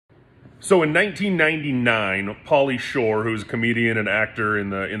So in 1999, Pauly Shore, who's a comedian and actor in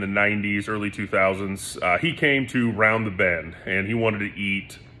the 90s, early 2000s, he came to Round the Bend, and he wanted to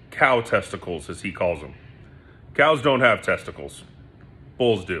eat cow testicles, as he calls them. Cows don't have testicles.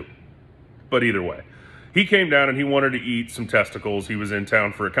 Bulls do. But either way, he came down and he wanted to eat some testicles. He was in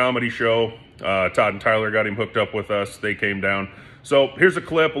town for a comedy show. Todd and Tyler got him hooked up with us. They came down. So here's a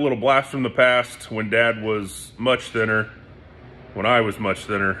clip, a little blast from the past, when Dad was much thinner, when I was much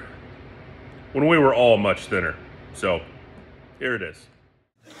thinner, when we were all much thinner. So, here it is.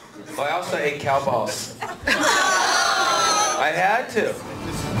 Well, I also ate cow balls. I had to.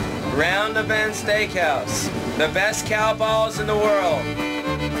 Round the Bend Steakhouse. The best cow balls in the world.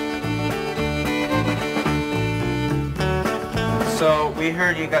 So, we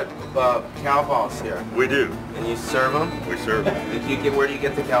heard you got cow balls here. We do. And you serve them? We serve them. Where do you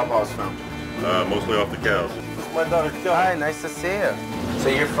get the cow balls from? Mostly off the cows. My daughter. Hi, nice to see you. So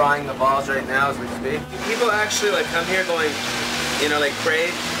you're frying the balls right now as we speak? People actually like come here going, you know, like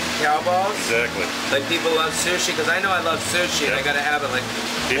crave cow balls. Exactly. Like people love sushi, because I know I love sushi, and I gotta have it like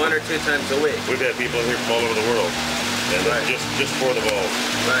 1 or 2 times a week. We've had people in here from all over the world, and just for the balls.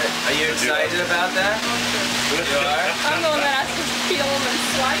 Right. Are you excited about that? You are? I'm the one that has to peel them and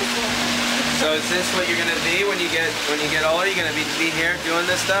slice them. So is this what you're gonna be when you get older? You're gonna be here doing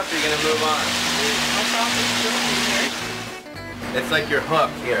this stuff, or you're gonna move on? I'll probably still be here. It's like your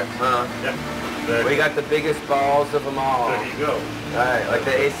hook here, huh? Yeah. We got the biggest balls of them all. There you go. Right, like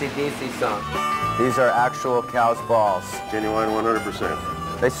the AC/DC song. These are actual cow's balls. Genuine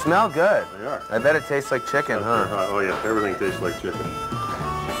 100%. They smell good. They are. I bet it tastes like chicken, huh? Oh yeah, everything tastes like chicken.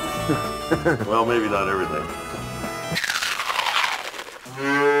 Well, maybe not everything.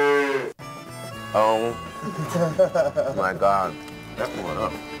 Oh my God. That's one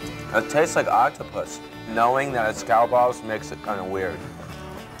up. It tastes like octopus. Knowing that it's cow balls makes it kind of weird.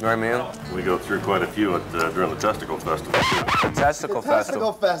 You know what I mean? We go through quite a few during the Testicle Festival, too. The Testicle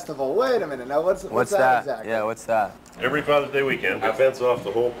Festival. Festival. Wait a minute. Now, what's that exactly? Yeah, what's that? Every Father's Day weekend, we fence off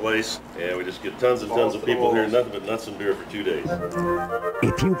the whole place, and we just get tons and tons of people here, nothing but nuts and beer for 2 days.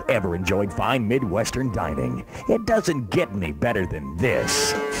 If you've ever enjoyed fine Midwestern dining, it doesn't get any better than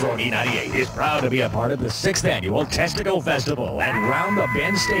this. Froggy 98 is proud to be a part of the 6th Annual Testicle Festival at Round the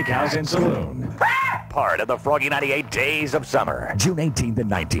Bend Steakhouse and Saloon. Part of the Froggy 98 Days of Summer. June 18th and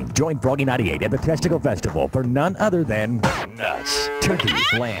 19th, join Froggy 98 at the Testicle Festival for none other than nuts, turkey,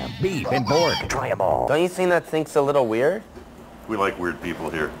 lamb, beef, and pork. Try them all. Don't you think that think's a little weird? We like weird people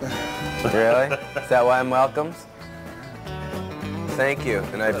here. Really? Is that why I'm welcomed? Thank you,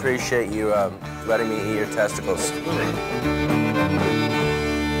 and I appreciate you letting me eat your testicles.